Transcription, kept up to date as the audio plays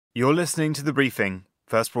You're listening to The Briefing,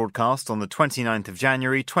 first broadcast on the 29th of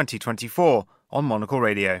January 2024 on Monocle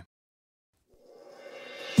Radio.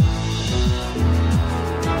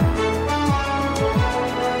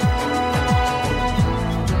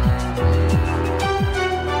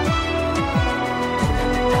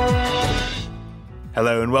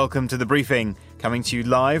 Hello and welcome to The Briefing, coming to you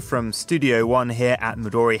live from Studio 1 here at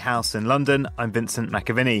Midori House in London. I'm Vincent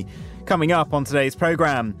McAviney. Coming up on today's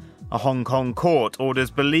programme, a Hong Kong court orders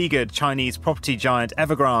beleaguered Chinese property giant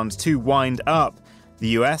Evergrande to wind up. The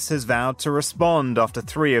US has vowed to respond after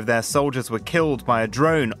 3 of their soldiers were killed by a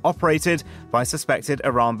drone operated by suspected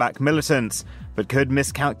Iran-backed militants. But could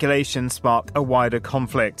miscalculation spark a wider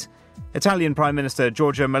conflict? Italian Prime Minister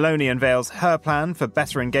Giorgia Meloni unveils her plan for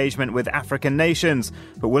better engagement with African nations,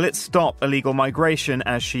 but will it stop illegal migration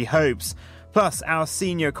as she hopes? Plus, our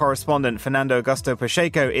senior correspondent Fernando Augusto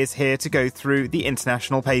Pacheco is here to go through the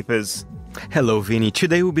international papers. Hello, Vinny.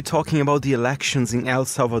 Today we'll be talking about the elections in El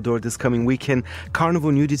Salvador this coming weekend,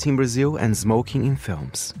 carnival nudity in Brazil, and smoking in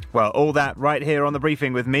films. Well, all that right here on The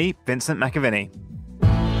Briefing with me, Vincent McAviney.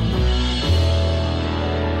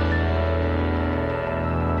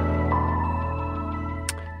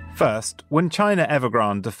 First, when China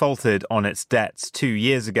Evergrande defaulted on its debts 2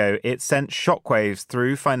 years ago, it sent shockwaves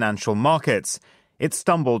through financial markets. It's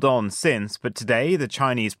stumbled on since, but today the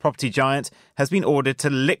Chinese property giant has been ordered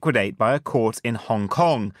to liquidate by a court in Hong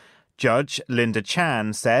Kong. Judge Linda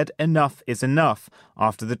Chan said enough is enough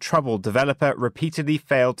after the troubled developer repeatedly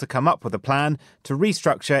failed to come up with a plan to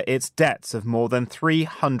restructure its debts of more than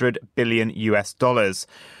 $300 billion.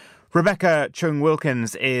 Rebecca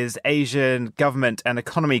Chung-Wilkins is Asian government and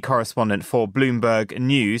economy correspondent for Bloomberg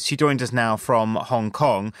News. She joined us now from Hong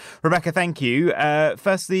Kong. Rebecca, thank you.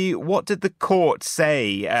 Firstly, what did the court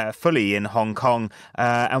say fully in Hong Kong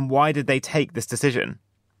and why did they take this decision?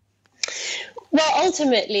 Well,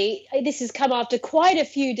 ultimately, this has come after quite a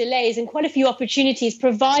few delays and quite a few opportunities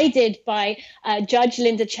provided by Judge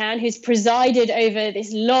Linda Chan, who's presided over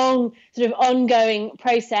this long sort of ongoing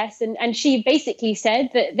process. And she basically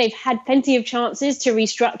said that they've had plenty of chances to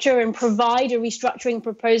restructure and provide a restructuring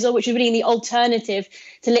proposal, which is really the alternative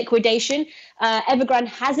to liquidation. Evergrande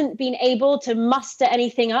hasn't been able to muster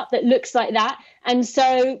anything up that looks like that. And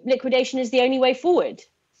so liquidation is the only way forward.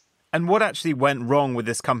 And what actually went wrong with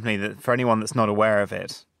this company, that for anyone that's not aware of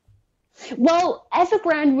it? Well,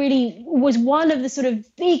 Evergrande really was one of the sort of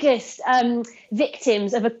biggest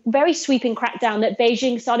victims of a very sweeping crackdown that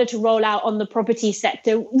Beijing started to roll out on the property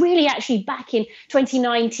sector, really actually back in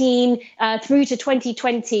 2019 through to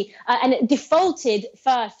 2020. And it defaulted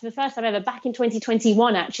for the first time ever back in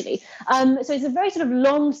 2021, actually. So it's a very sort of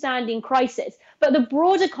long-standing crisis. But the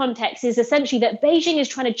broader context is essentially that Beijing is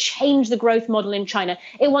trying to change the growth model in China.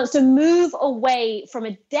 It wants to move away from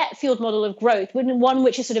a debt-fueled model of growth, one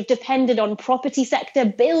which is sort of dependent on property sector,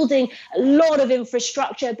 building a lot of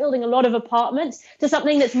infrastructure, building a lot of apartments, to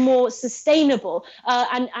something that's more sustainable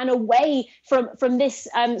and away from this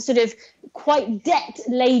sort of quite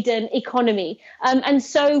debt-laden economy. And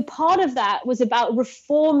so part of that was about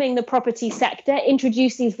reforming the property sector,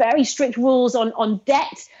 introduce these very strict rules on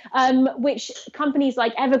debt, which companies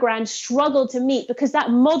like Evergrande struggle to meet because that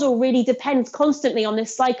model really depends constantly on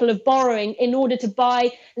this cycle of borrowing in order to buy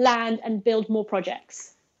land and build more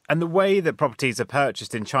projects. And the way that properties are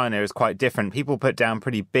purchased in China is quite different. People put down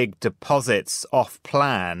pretty big deposits off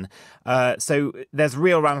plan. So there's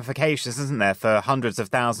real ramifications, isn't there, for hundreds of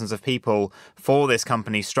thousands of people for this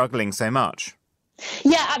company struggling so much?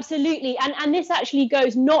 Yeah, absolutely. And this actually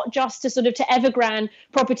goes not just to sort of to Evergrande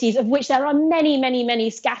properties, of which there are many, many,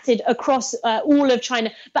 many scattered across all of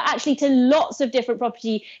China, but actually to lots of different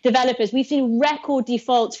property developers. We've seen record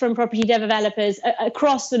defaults from property developers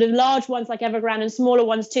across sort of large ones like Evergrande and smaller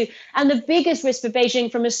ones too. And the biggest risk for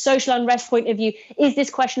Beijing from a social unrest point of view is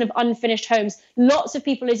this question of unfinished homes. Lots of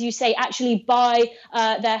people, as you say, actually buy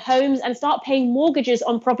their homes and start paying mortgages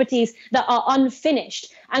on properties that are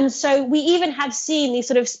unfinished. And so we even have seen these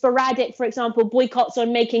sort of sporadic, for example, boycotts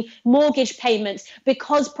on making mortgage payments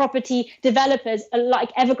because property developers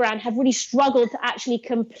like Evergrande have really struggled to actually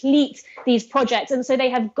complete these projects. And so they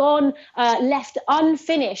have gone left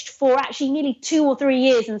unfinished for actually nearly 2 or 3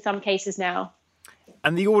 years in some cases now.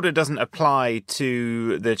 And the order doesn't apply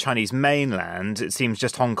to the Chinese mainland. It seems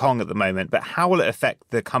just Hong Kong at the moment. But how will it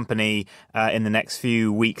affect the company in the next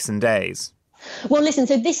few weeks and days? Well, listen,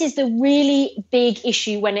 so this is the really big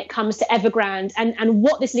issue when it comes to Evergrande and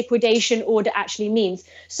what this liquidation order actually means.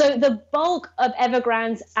 So the bulk of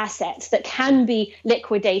Evergrande's assets that can be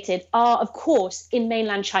liquidated are, of course, in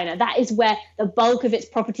mainland China. That is where the bulk of its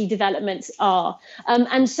property developments are.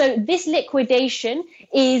 And so this liquidation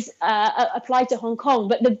is applied to Hong Kong.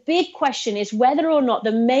 But the big question is whether or not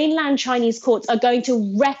the mainland Chinese courts are going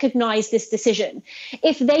to recognize this decision.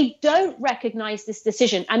 If they don't recognize this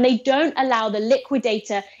decision and they don't allow the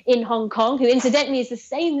liquidator in Hong Kong, who incidentally is the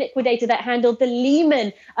same liquidator that handled the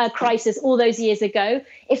Lehman crisis all those years ago,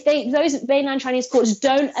 if those mainland Chinese courts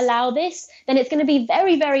don't allow this, then it's going to be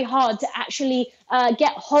very, very hard to actually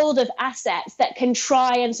get hold of assets that can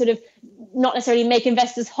try and sort of not necessarily make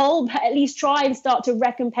investors whole, but at least try and start to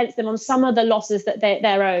recompense them on some of the losses that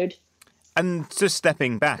they're owed. And just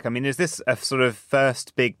stepping back, I mean, is this a sort of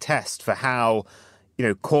first big test for how,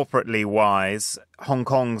 corporately wise, Hong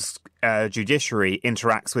Kong's judiciary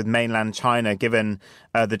interacts with mainland China, given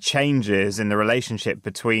the changes in the relationship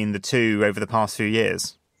between the two over the past few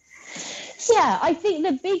years? Yeah, I think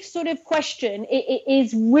the big sort of question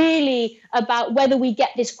is really about whether we get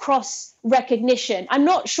this cross recognition. I'm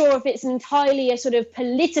not sure if it's entirely a sort of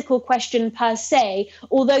political question per se,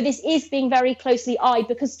 although this is being very closely eyed,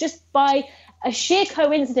 because just by a sheer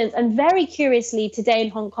coincidence, and very curiously today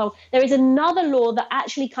in Hong Kong, there is another law that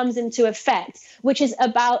actually comes into effect, which is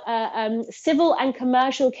about civil and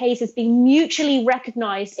commercial cases being mutually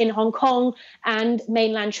recognized in Hong Kong and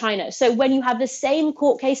mainland China. So when you have the same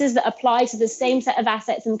court cases that apply to the same set of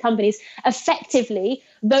assets and companies, effectively,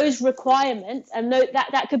 those requirements and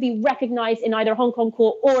that could be recognized in either a Hong Kong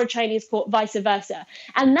court or a Chinese court, vice versa.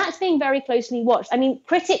 And that's being very closely watched. I mean,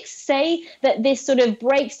 critics say that this sort of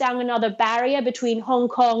breaks down another barrier between Hong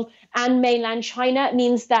Kong and mainland China. It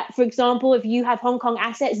means that, for example, if you have Hong Kong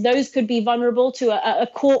assets, those could be vulnerable to a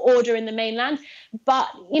court order in the mainland. But,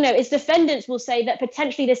 its defendants will say that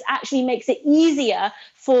potentially this actually makes it easier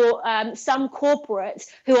for some corporates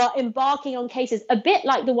who are embarking on cases, a bit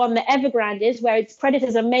like the one that Evergrande is, where its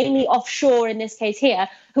creditors are mainly offshore in this case here,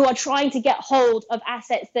 who are trying to get hold of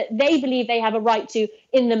assets that they believe they have a right to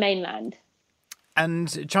in the mainland.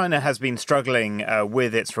 And China has been struggling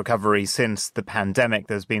with its recovery since the pandemic.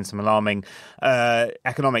 There's been some alarming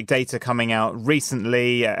economic data coming out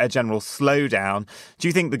recently, a general slowdown. Do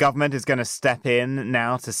you think the government is going to step in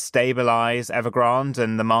now to stabilise Evergrande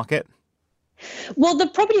and the market? Well, the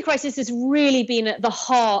property crisis has really been at the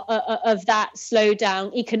heart of that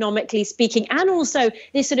slowdown, economically speaking, and also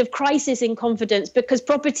this sort of crisis in confidence, because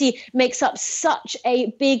property makes up such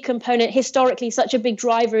a big component, historically, such a big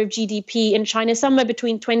driver of GDP in China, somewhere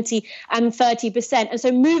between 20 and 30%. And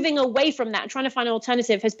so moving away from that, trying to find an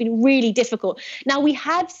alternative has been really difficult. Now, we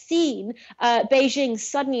have seen Beijing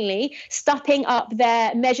suddenly stepping up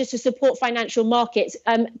their measures to support financial markets,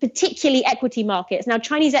 particularly equity markets. Now,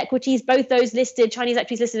 Chinese equities, both those Chinese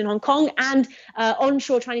equities listed in Hong Kong and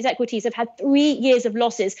onshore Chinese equities have had 3 years of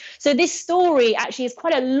losses. So this story actually is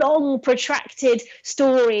quite a long, protracted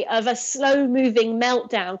story of a slow-moving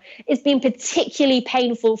meltdown. It's been particularly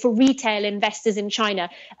painful for retail investors in China.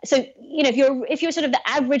 So, if you're sort of the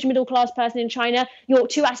average middle-class person in China, your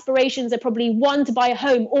two aspirations are probably one, to buy a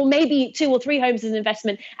home, or maybe 2 or 3 homes as an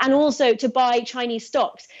investment, and also to buy Chinese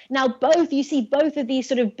stocks. Now, you see both of these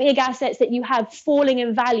sort of big assets that you have falling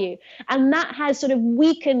in value. And that has sort of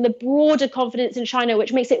weakened the broader confidence in China,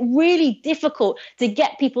 which makes it really difficult to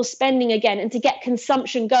get people spending again and to get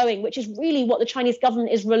consumption going, which is really what the Chinese government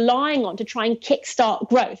is relying on to try and kickstart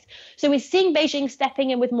growth. So we're seeing Beijing stepping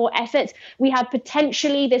in with more effort. We have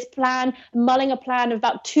potentially this plan, mulling a plan of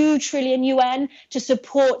about 2 trillion yuan to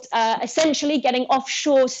support essentially getting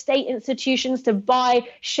offshore state institutions to buy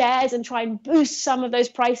shares and try and boost some of those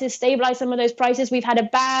prices, stabilize some of those prices. We've had a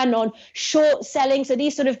ban on short selling. So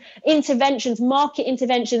these sort of market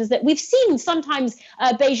interventions that we've seen sometimes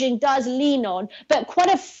Beijing does lean on, but quite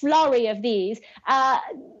a flurry of these.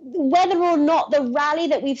 Whether or not the rally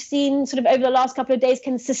that we've seen sort of over the last couple of days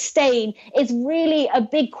can sustain is really a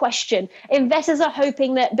big question. Investors are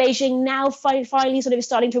hoping that Beijing now finally sort of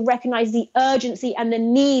starting to recognize the urgency and the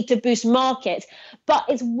need to boost markets. But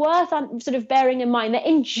it's worth sort of bearing in mind that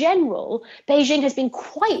in general, Beijing has been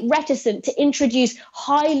quite reticent to introduce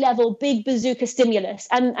high-level big bazooka stimulus.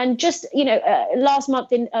 And just,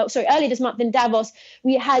 earlier this month in Davos,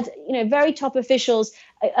 we had, very top officials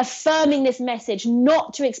affirming this message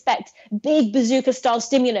not to expect big bazooka-style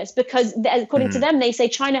stimulus because, according to them, they say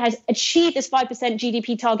China has achieved this 5%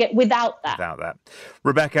 GDP target without that.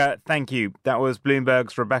 Rebecca, thank you. That was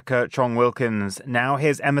Bloomberg's Rebecca Chong-Wilkins. Now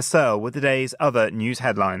here's Emma Searle with the day's other news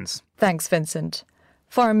headlines. Thanks, Vincent.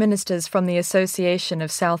 Foreign ministers from the Association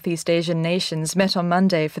of Southeast Asian Nations met on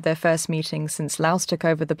Monday for their first meeting since Laos took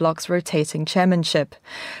over the bloc's rotating chairmanship.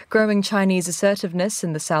 Growing Chinese assertiveness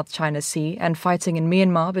in the South China Sea and fighting in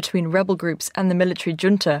Myanmar between rebel groups and the military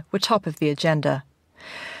junta were top of the agenda.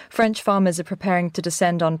 French farmers are preparing to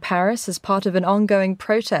descend on Paris as part of an ongoing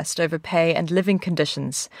protest over pay and living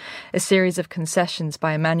conditions. A series of concessions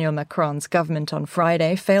by Emmanuel Macron's government on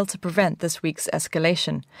Friday failed to prevent this week's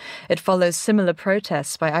escalation. It follows similar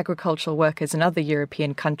protests by agricultural workers in other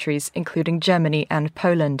European countries, including Germany and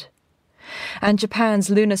Poland. And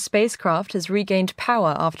Japan's lunar spacecraft has regained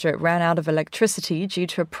power after it ran out of electricity due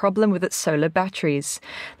to a problem with its solar batteries.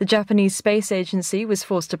 The Japanese Space Agency was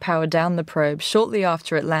forced to power down the probe shortly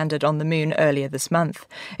after it landed on the moon earlier this month.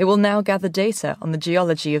 It will now gather data on the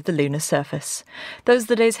geology of the lunar surface. Those are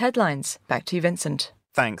the day's headlines. Back to you, Vincent.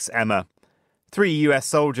 Thanks, Emma. 3 US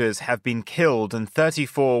soldiers have been killed and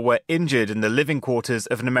 34 were injured in the living quarters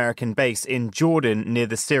of an American base in Jordan near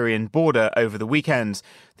the Syrian border over the weekend.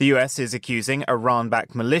 The US is accusing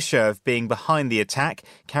Iran-backed militia of being behind the attack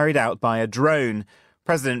carried out by a drone.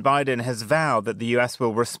 President Biden has vowed that the US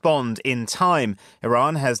will respond in time.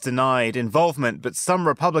 Iran has denied involvement, but some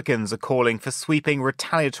Republicans are calling for sweeping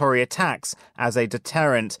retaliatory attacks as a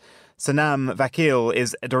deterrent. Sanam Vakil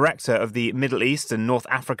is a director of the Middle East and North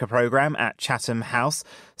Africa program at Chatham House.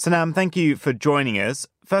 Sanam, thank you for joining us.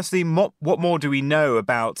 Firstly, what more do we know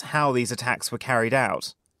about how these attacks were carried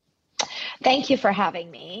out? Thank you for having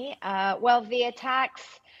me. Well, the attacks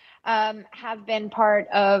have been part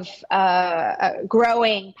of a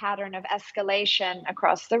growing pattern of escalation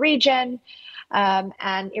across the region.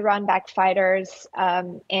 And Iran-backed fighters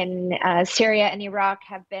in Syria and Iraq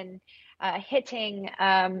have been hitting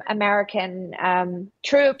American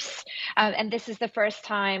troops. And this is the first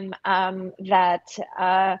time that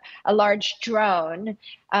a large drone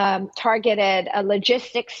targeted a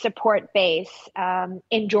logistics support base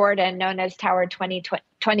in Jordan known as Tower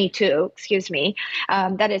 22,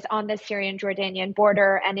 that is on the Syrian-Jordanian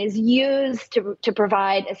border and is used to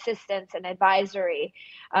provide assistance and advisory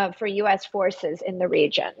for U.S. forces in the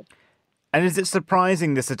region. And is it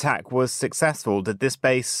surprising this attack was successful? Did this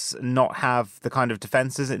base not have the kind of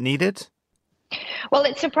defenses it needed? Well,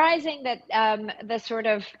 it's surprising that the sort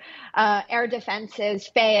of air defenses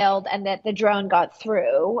failed and that the drone got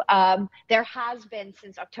through. There has been,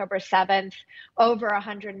 since October 7th, over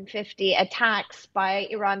 150 attacks by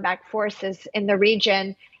Iran-backed forces in the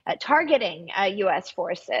region targeting U.S.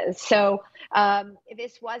 forces. So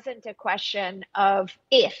this wasn't a question of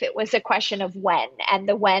if, it was a question of when, and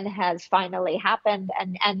the when has finally happened.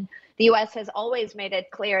 And the U.S. has always made it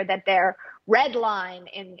clear that their red line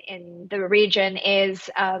in the region is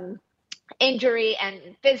injury and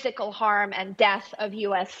physical harm and death of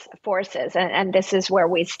U.S. forces. And this is where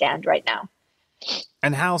we stand right now.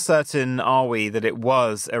 And how certain are we that it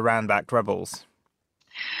was Iran-backed rebels?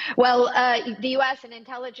 Well, the U.S. and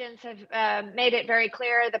intelligence have made it very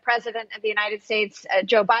clear. The president of the United States,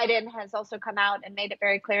 Joe Biden, has also come out and made it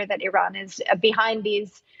very clear that Iran is behind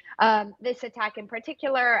this attack in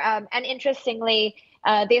particular. And interestingly,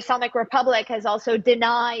 the Islamic Republic has also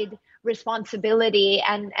denied responsibility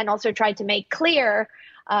and also tried to make clear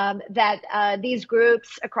that these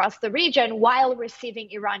groups across the region, while receiving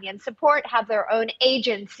Iranian support, have their own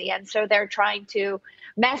agency. And so they're trying to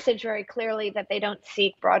message very clearly that they don't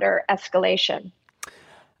seek broader escalation.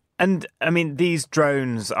 And, I mean, these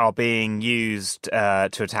drones are being used to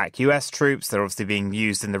attack US troops. They're obviously being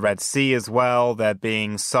used in the Red Sea as well. They're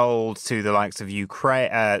being sold to the likes of Ukraine,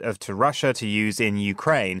 to Russia to use in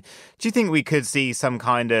Ukraine. Do you think we could see some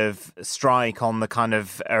kind of strike on the kind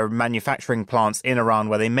of manufacturing plants in Iran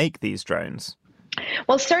where they make these drones?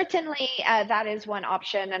 Well, certainly that is one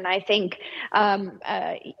option. And I think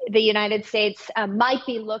the United States might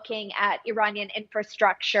be looking at Iranian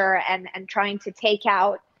infrastructure and trying to take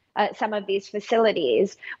out some of these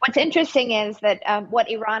facilities. What's interesting is that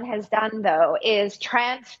what Iran has done, though, is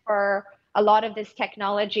transfer a lot of this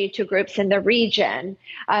technology to groups in the region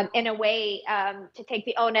in a way to take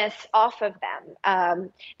the onus off of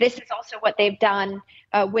them. This is also what they've done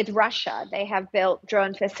with Russia. They have built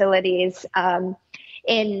drone facilities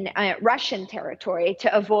in Russian territory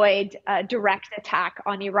to avoid a direct attack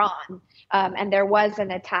on Iran. And there was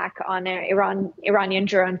an attack on an Iranian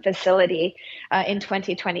drone facility in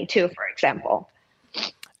 2022, for example.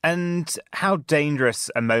 And how dangerous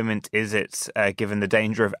a moment is it, given the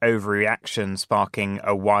danger of overreaction sparking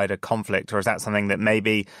a wider conflict? Or is that something that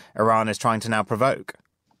maybe Iran is trying to now provoke?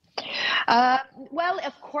 Well,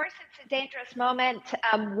 of course, it's a dangerous moment.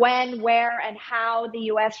 When, where, and how the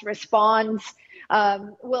U.S. responds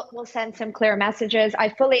will send some clear messages. I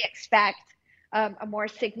fully expect a more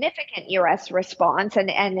significant U.S. response, and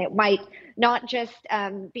it might not just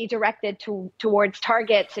be directed towards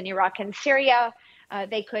targets in Iraq and Syria.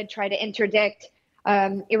 They could try to interdict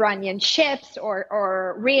Iranian ships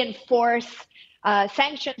or reinforce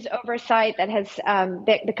sanctions oversight that has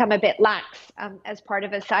become a bit lax as part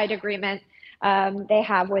of a side agreement they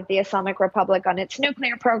have with the Islamic Republic on its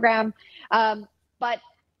nuclear program. But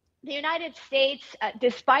the United States,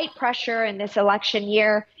 despite pressure in this election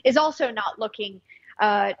year, is also not looking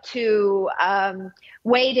to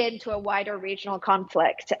wade into a wider regional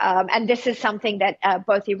conflict. And this is something that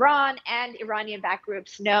both Iran and Iranian-backed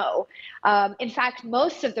groups know. In fact,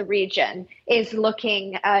 most of the region is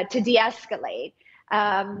looking to de-escalate.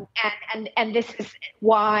 And this is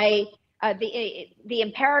why the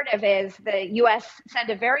imperative is the U.S.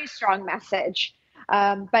 send a very strong message,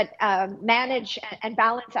 but manage and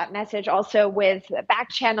balance that message also with back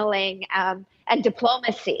channeling and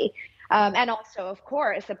diplomacy. And also, of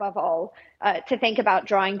course, above all, to think about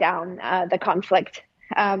drawing down the conflict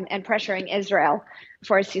and pressuring Israel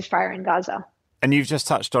for a ceasefire in Gaza. And you've just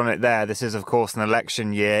touched on it there. This is, of course, an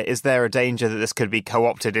election year. Is there a danger that this could be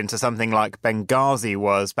co-opted into something like Benghazi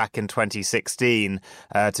was back in 2016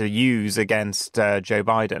 to use against Joe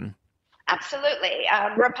Biden? Absolutely.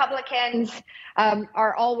 Republicans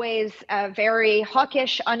are always very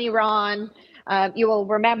hawkish on Iran. You will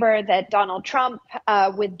remember that Donald Trump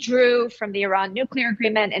withdrew from the Iran nuclear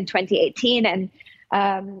agreement in 2018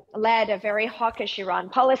 and led a very hawkish Iran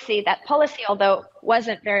policy. That policy, although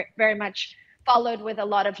wasn't very much followed with a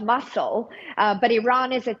lot of muscle, but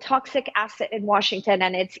Iran is a toxic asset in Washington,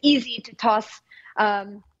 and it's easy to toss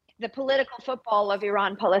the political football of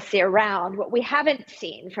Iran policy around. What we haven't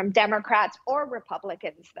seen from Democrats or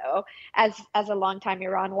Republicans, though, as a longtime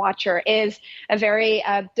Iran watcher, is a very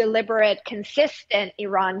deliberate, consistent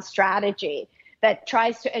Iran strategy that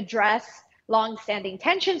tries to address longstanding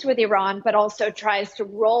tensions with Iran, but also tries to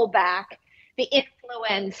roll back the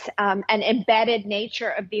influence and embedded nature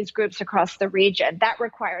of these groups across the region. That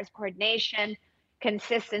requires coordination,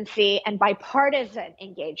 consistency, and bipartisan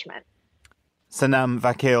engagement. Sanam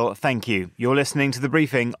Vakil, thank you. You're listening to The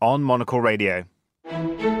Briefing on Monocle Radio.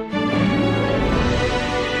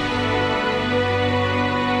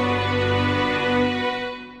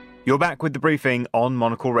 You're back with The Briefing on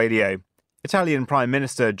Monocle Radio. Italian Prime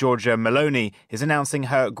Minister Giorgia Meloni is announcing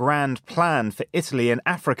her grand plan for Italy and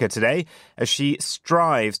Africa today as she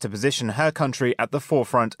strives to position her country at the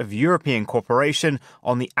forefront of European cooperation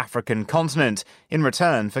on the African continent in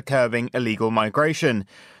return for curbing illegal migration.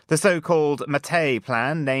 The so-called Mattei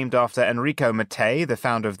plan, named after Enrico Mattei, the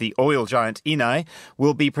founder of the oil giant Eni,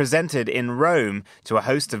 will be presented in Rome to a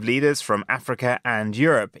host of leaders from Africa and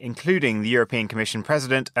Europe, including the European Commission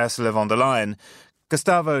President Ursula von der Leyen.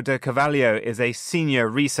 Gustavo de Carvalho is a senior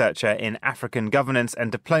researcher in African governance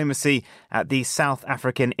and diplomacy at the South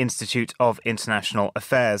African Institute of International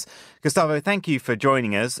Affairs. Gustavo, thank you for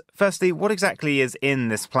joining us. Firstly, what exactly is in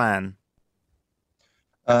this plan?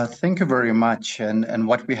 Thank you very much. And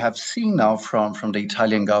what we have seen now from the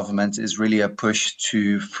Italian government is really a push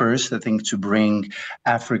to first, I think, to bring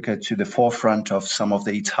Africa to the forefront of some of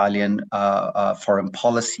the Italian foreign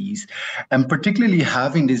policies, and particularly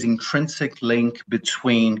having this intrinsic link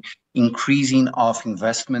between increasing of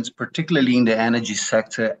investments, particularly in the energy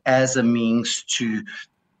sector, as a means to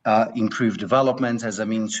improve development, as a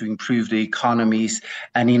means to improve the economies,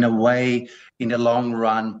 and in a way, in the long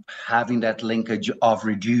run, having that linkage of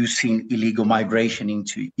reducing illegal migration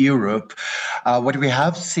into Europe. What we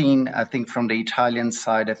have seen, I think, from the Italian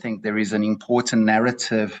side, I think there is an important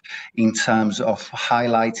narrative in terms of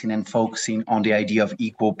highlighting and focusing on the idea of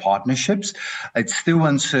equal partnerships. It's still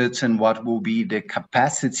uncertain what will be the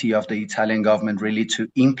capacity of the Italian government really to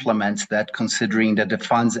implement that, considering that the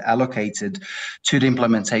funds allocated to the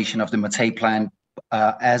implementation of the Mattei plan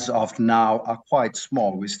as of now are quite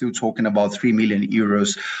small. We're still talking about 3 million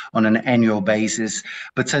euros on an annual basis.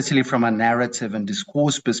 But certainly from a narrative and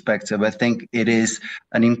discourse perspective, I think it is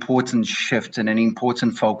an important shift and an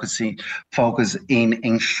important focus in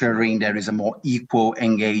ensuring there is a more equal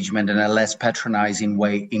engagement and a less patronizing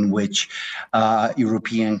way in which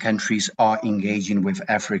European countries are engaging with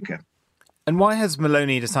Africa. And why has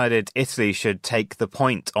Meloni decided Italy should take the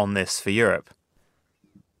point on this for Europe?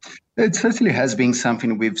 It certainly has been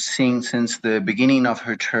something we've seen since the beginning of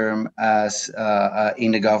her term as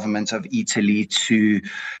in the government of Italy to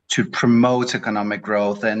promote economic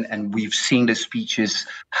growth. And we've seen the speeches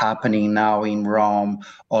happening now in Rome,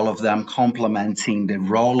 all of them complementing the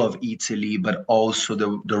role of Italy, but also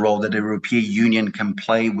the role that the European Union can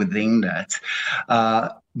play within that.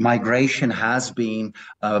 migration has been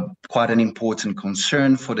quite an important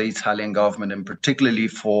concern for the Italian government, and particularly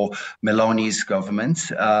for Meloni's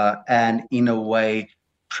government. And in a way,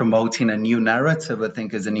 promoting a new narrative, I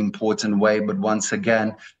think, is an important way. But once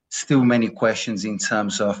again, still many questions in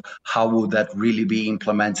terms of how will that really be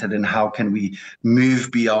implemented, and how can we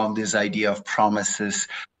move beyond this idea of promises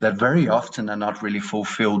that very often are not really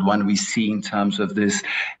fulfilled when we see in terms of this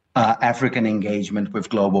African engagement with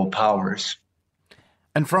global powers.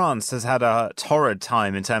 And France has had a torrid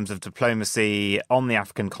time in terms of diplomacy on the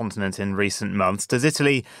African continent in recent months. Does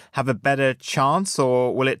Italy have a better chance,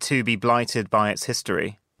 or will it too be blighted by its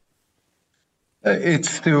history? It's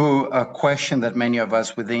still a question that many of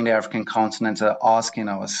us within the African continent are asking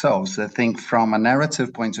ourselves. I think from a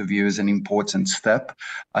narrative point of view is an important step.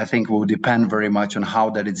 I think it will depend very much on how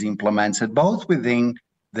that is implemented, both within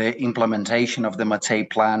the implementation of the Mattei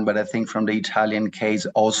plan, but I think from the Italian case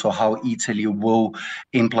also how Italy will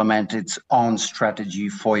implement its own strategy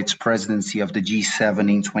for its presidency of the G7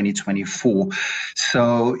 in 2024.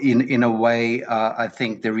 So in a way, I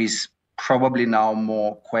think there is probably now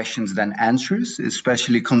more questions than answers,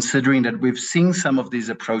 especially considering that we've seen some of these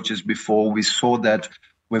approaches before. We saw that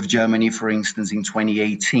with Germany, for instance, in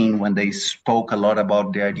 2018, when they spoke a lot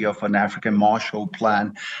about the idea of an African Marshall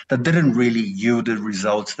Plan that didn't really yield the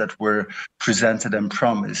results that were presented and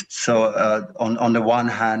promised. So on the one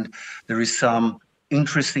hand, there is some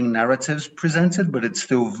interesting narratives presented, but it's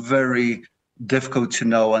still very difficult to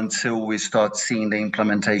know until we start seeing the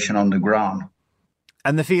implementation on the ground.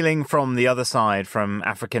 And the feeling from the other side, from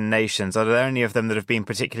African nations, are there any of them that have been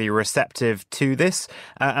particularly receptive to this?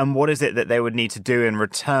 And what is it that they would need to do in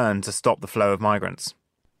return to stop the flow of migrants?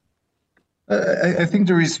 I think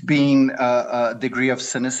there has been a degree of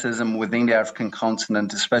cynicism within the African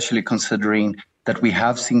continent, especially considering that we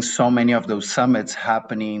have seen so many of those summits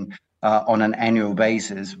happening on an annual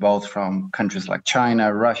basis, both from countries like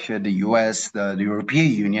China, Russia, the US, the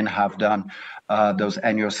European Union have done those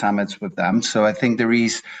annual summits with them. So I think there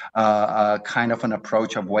is a kind of an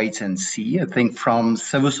approach of wait and see. I think from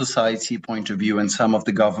civil society point of view and some of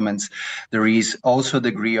the governments, there is also a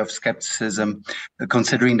degree of skepticism,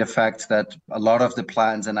 considering the fact that a lot of the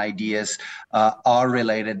plans and ideas are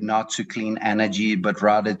related not to clean energy, but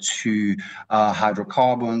rather to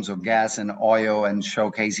hydrocarbons or gas and oil, and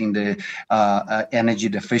showcasing the energy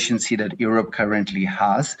deficiency that Europe currently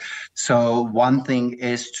has. So one thing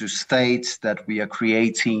is to state that we are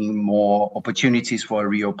creating more opportunities for a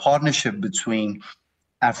real partnership between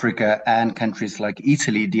Africa and countries like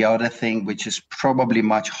Italy. The other thing, which is probably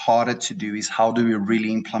much harder to do, is how do we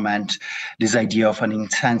really implement this idea of an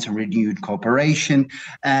intense renewed cooperation?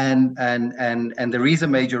 And there is a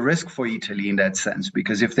major risk for Italy in that sense,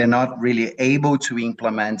 because if they're not really able to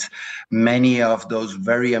implement many of those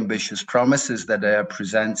very ambitious promises that they are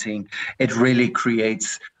presenting, it really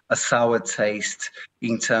creates a sour taste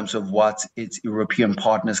in terms of what its European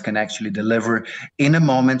partners can actually deliver in a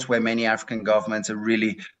moment where many African governments are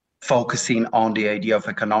really focusing on the idea of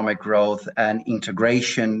economic growth and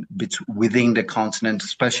integration within the continent,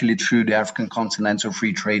 especially through the African Continental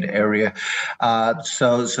Free Trade Area.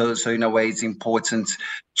 So in a way, it's important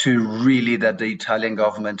to really that the Italian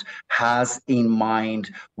government has in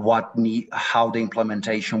mind how the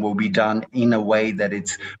implementation will be done in a way that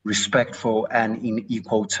it's respectful and in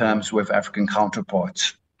equal terms with African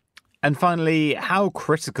counterparts. And finally, how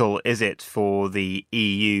critical is it for the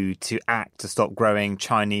EU to act to stop growing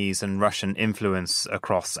Chinese and Russian influence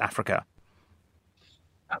across Africa?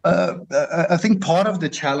 I think part of the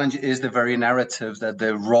challenge is the very narrative that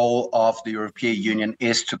the role of the European Union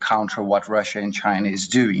is to counter what Russia and China is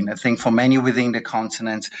doing. I think for many within the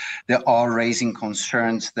continent, they are raising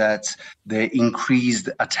concerns that the increased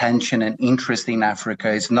attention and interest in Africa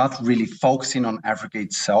is not really focusing on Africa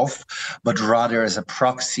itself, but rather as a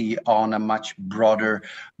proxy on a much broader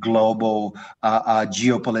global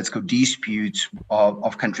geopolitical dispute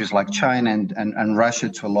of countries like China and Russia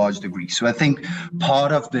to a large degree. So I think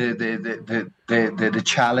part of the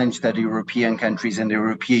challenge that European countries and the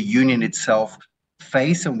European Union itself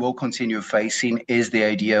face and will continue facing is the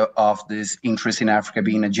idea of this interest in Africa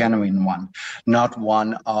being a genuine one, not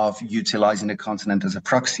one of utilizing the continent as a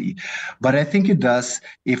proxy. But I think it does,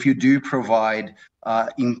 if you do provide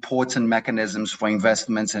important mechanisms for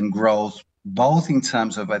investments and growth, both in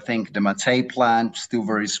terms of, I think, the Mattei plan, still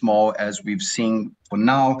very small as we've seen for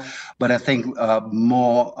now, but I think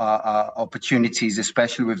more opportunities,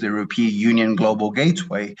 especially with the European Union Global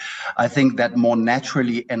Gateway, I think that more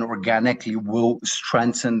naturally and organically will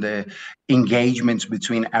strengthen the engagements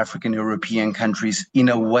between African and European countries in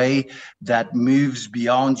a way that moves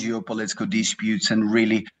beyond geopolitical disputes and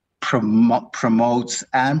really promotes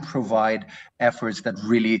and provide efforts that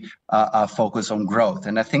really focus on growth.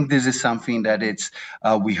 And I think this is something that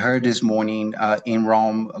we heard this morning in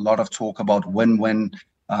Rome, a lot of talk about win-win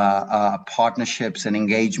partnerships and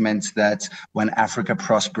engagements, that when Africa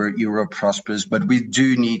prospers, Europe prospers. But we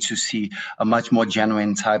do need to see a much more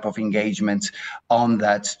genuine type of engagement on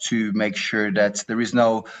that to make sure that there is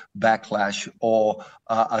no backlash or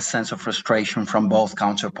a sense of frustration from both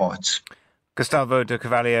counterparts. Gustavo de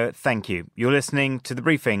Carvalho, thank you. You're listening to The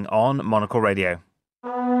Briefing on Monocle Radio.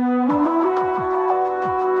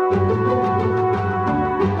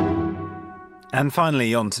 And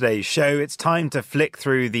finally, on today's show, it's time to flick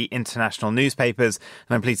through the international newspapers.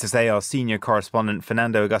 And I'm pleased to say our senior correspondent,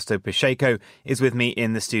 Fernando Augusto Pacheco, is with me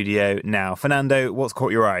in the studio now. Fernando, what's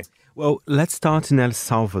caught your eye? Well, let's start in El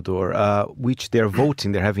Salvador, which they're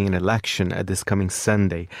voting. They're having an election this coming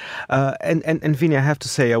Sunday. And Vinny, I have to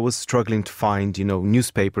say, I was struggling to find,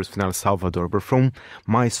 newspapers from El Salvador. But from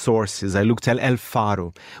my sources, I looked at El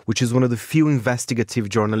Faro, which is one of the few investigative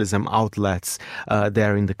journalism outlets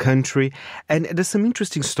there in the country. And there's some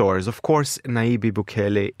interesting stories. Of course, Nayib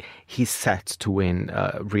Bukele, he's set to win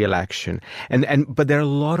re-election. But there are a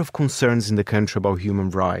lot of concerns in the country about human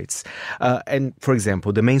rights. And, for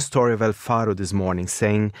example, the main story of El Faro this morning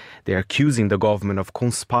saying they're accusing the government of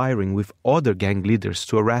conspiring with other gang leaders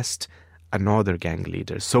to arrest another gang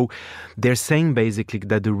leader. So they're saying basically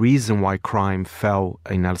that the reason why crime fell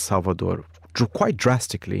in El Salvador quite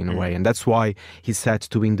drastically in a way, and that's why he's set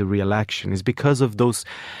to win the re-election, is because of those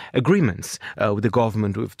agreements with the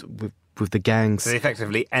government, with the gangs. So they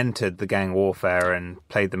effectively entered the gang warfare and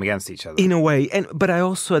played them against each other. In a way. But I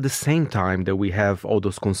also, at the same time that we have all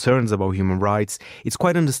those concerns about human rights, it's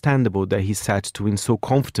quite understandable that he's set to win so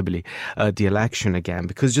comfortably the election again.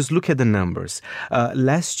 Because just look at the numbers.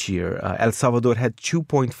 Last year, El Salvador had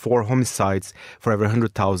 2.4 homicides for every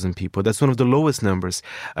 100,000 people. That's one of the lowest numbers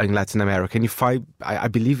in Latin America. And I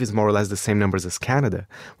believe it's more or less the same numbers as Canada,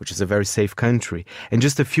 which is a very safe country. And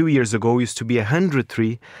just a few years ago, it used to be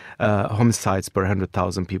 103 homicides per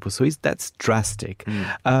 100,000 people. So that's drastic.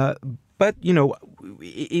 But,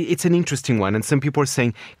 it's an interesting one. And some people are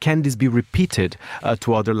saying, can this be repeated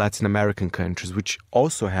to other Latin American countries, which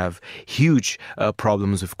also have huge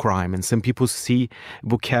problems with crime? And some people see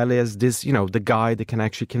Bukele as this, the guy that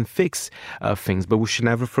can fix things. But we should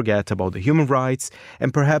never forget about the human rights.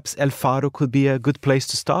 And perhaps El Faro could be a good place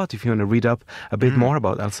to start if you want to read up a bit more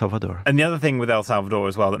about El Salvador. And the other thing with El Salvador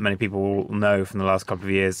as well that many people will know from the last couple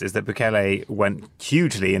of years is that Bukele went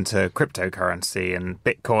hugely into cryptocurrency and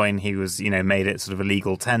Bitcoin. He was, made it sort of a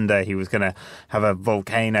legal tender. He was going to have a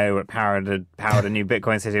volcano that powered a new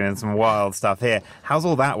Bitcoin city and some wild stuff here. How's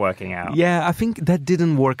all that working out? Yeah, I think that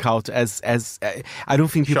didn't work out as I don't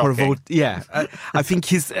think people are voting. Yeah, I think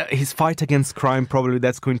his fight against crime, probably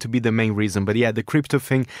that's going to be the main reason. But yeah, the crypto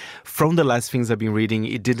thing, from the last things I've been reading,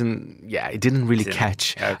 it didn't really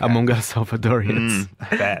catch among El Salvadorians.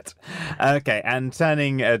 Bet. Okay, and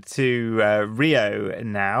turning to Rio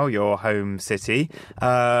now, your home city.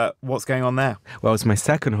 What's going on there? Well, it's my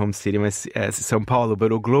second home city, São Paulo,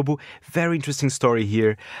 but O Globo, very interesting story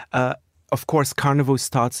here. Of course, Carnival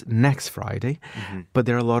starts next Friday, but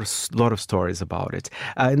there are a lot of stories about it.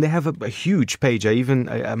 And they have a huge page.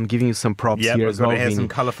 I'm giving you some props here as well. Some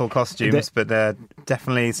colourful costumes, but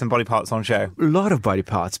definitely some body parts on show. A lot of body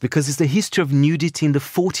parts, because it's the history of nudity in the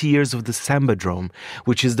 40 years of the Sambadrome,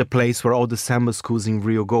 which is the place where all the samba schools in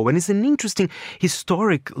Rio go. And it's an interesting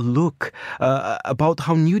historic look about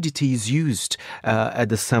how nudity is used at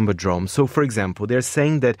the Sambadrome. So, for example, they're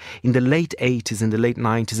saying that in the late 80s, in the late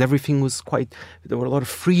 90s, everything was there were a lot of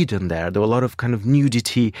freedom there. There were a lot of kind of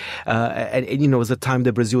nudity. And it was a time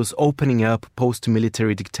that Brazil was opening up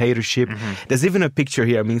post-military dictatorship. There's even a picture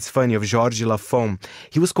here, it's funny, of Jorge Lafon.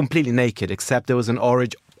 He was completely naked, except there was an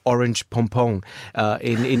orange pompon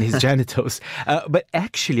in his genitals. But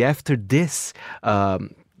actually, after this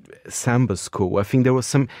samba school, I think there was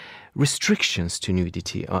some restrictions to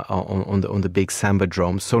nudity on the big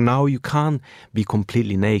Sambadrome. So now you can't be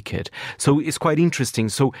completely naked. So it's quite interesting.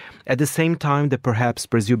 So at the same time that perhaps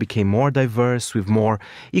Brazil became more diverse with more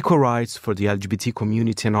equal rights for the LGBT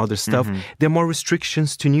community and other stuff, there are more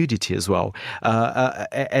restrictions to nudity as well.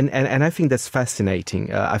 And I think that's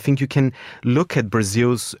fascinating. I think you can look at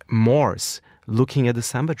Brazil's Moors looking at the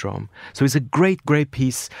Sambadrome. So it's a great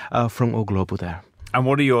piece from O Globo there. And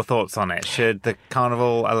what are your thoughts on it? Should the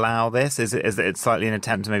carnival allow this? Is it slightly an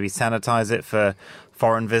attempt to maybe sanitize it for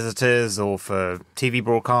foreign visitors or for TV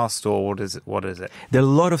broadcast, or what is it? There are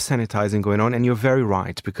a lot of sanitizing going on, and you're very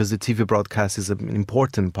right, because the TV broadcast is an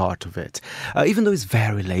important part of it, even though it's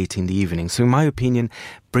very late in the evening. So in my opinion,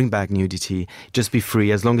 bring back nudity, just be free,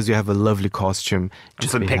 as long as you have a lovely costume.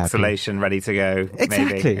 Just some be pixelation happy. Ready to go.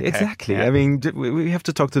 Exactly, maybe. exactly. Yeah. I mean, we have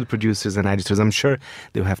to talk to the producers and editors. I'm sure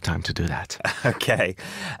they'll have time to do that. Okay.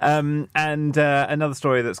 And another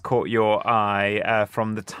story that's caught your eye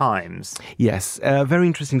from The Times. Yes, a very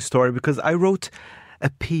interesting story, because I wrote a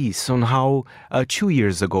piece on how 2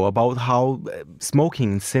 years ago about how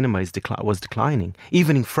smoking in cinema was declining,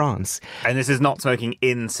 even in France. And this is not smoking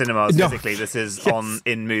in cinemas No. physically. This is Yes.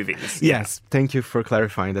 in movies. Yes, thank you for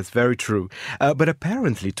clarifying. That's very true. But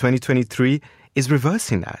apparently 2023 is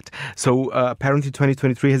reversing that. So apparently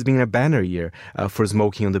 2023 has been a banner year for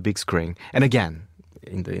smoking on the big screen. And again,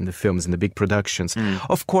 in the films, in the big productions.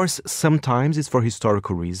 Of course, sometimes it's for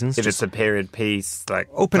historical reasons. If it's a period piece like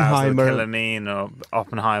Oppenheimer. Killermean or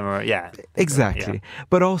Oppenheimer, yeah. Exactly. Yeah.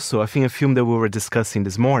 But also, I think a film that we were discussing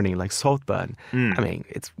this morning, like Saltburn, I mean,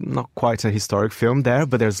 it's not quite a historic film there,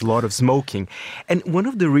 but there's a lot of smoking. And one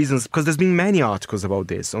of the reasons, because there's been many articles about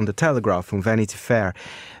this on The Telegraph, on Vanity Fair,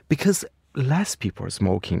 because less people are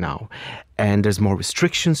smoking now, and there's more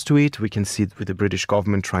restrictions to it. We can see it with the British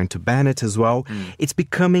government trying to ban it as well. It's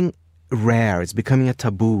becoming rare, it's becoming a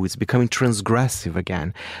taboo, it's becoming transgressive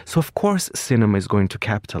again. So of course cinema is going to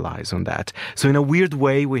capitalize on that. So in a weird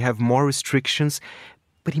way, we have more restrictions,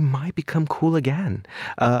 but it might become cool again.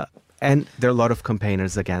 And there are a lot of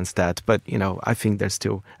campaigners against that. But, I think there's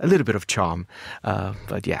still a little bit of charm.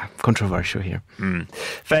 But yeah, controversial here.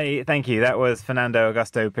 Faye, thank you. That was Fernando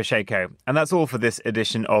Augusto Pacheco. And that's all for this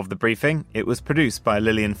edition of The Briefing. It was produced by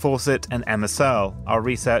Lillian Fawcett and Emma Searle. Our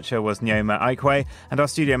researcher was Nyoma Aikwe, and our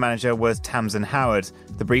studio manager was Tamsin Howard.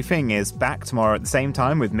 The Briefing is back tomorrow at the same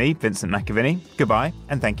time with me, Vincent McAviney. Goodbye,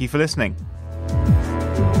 and thank you for listening.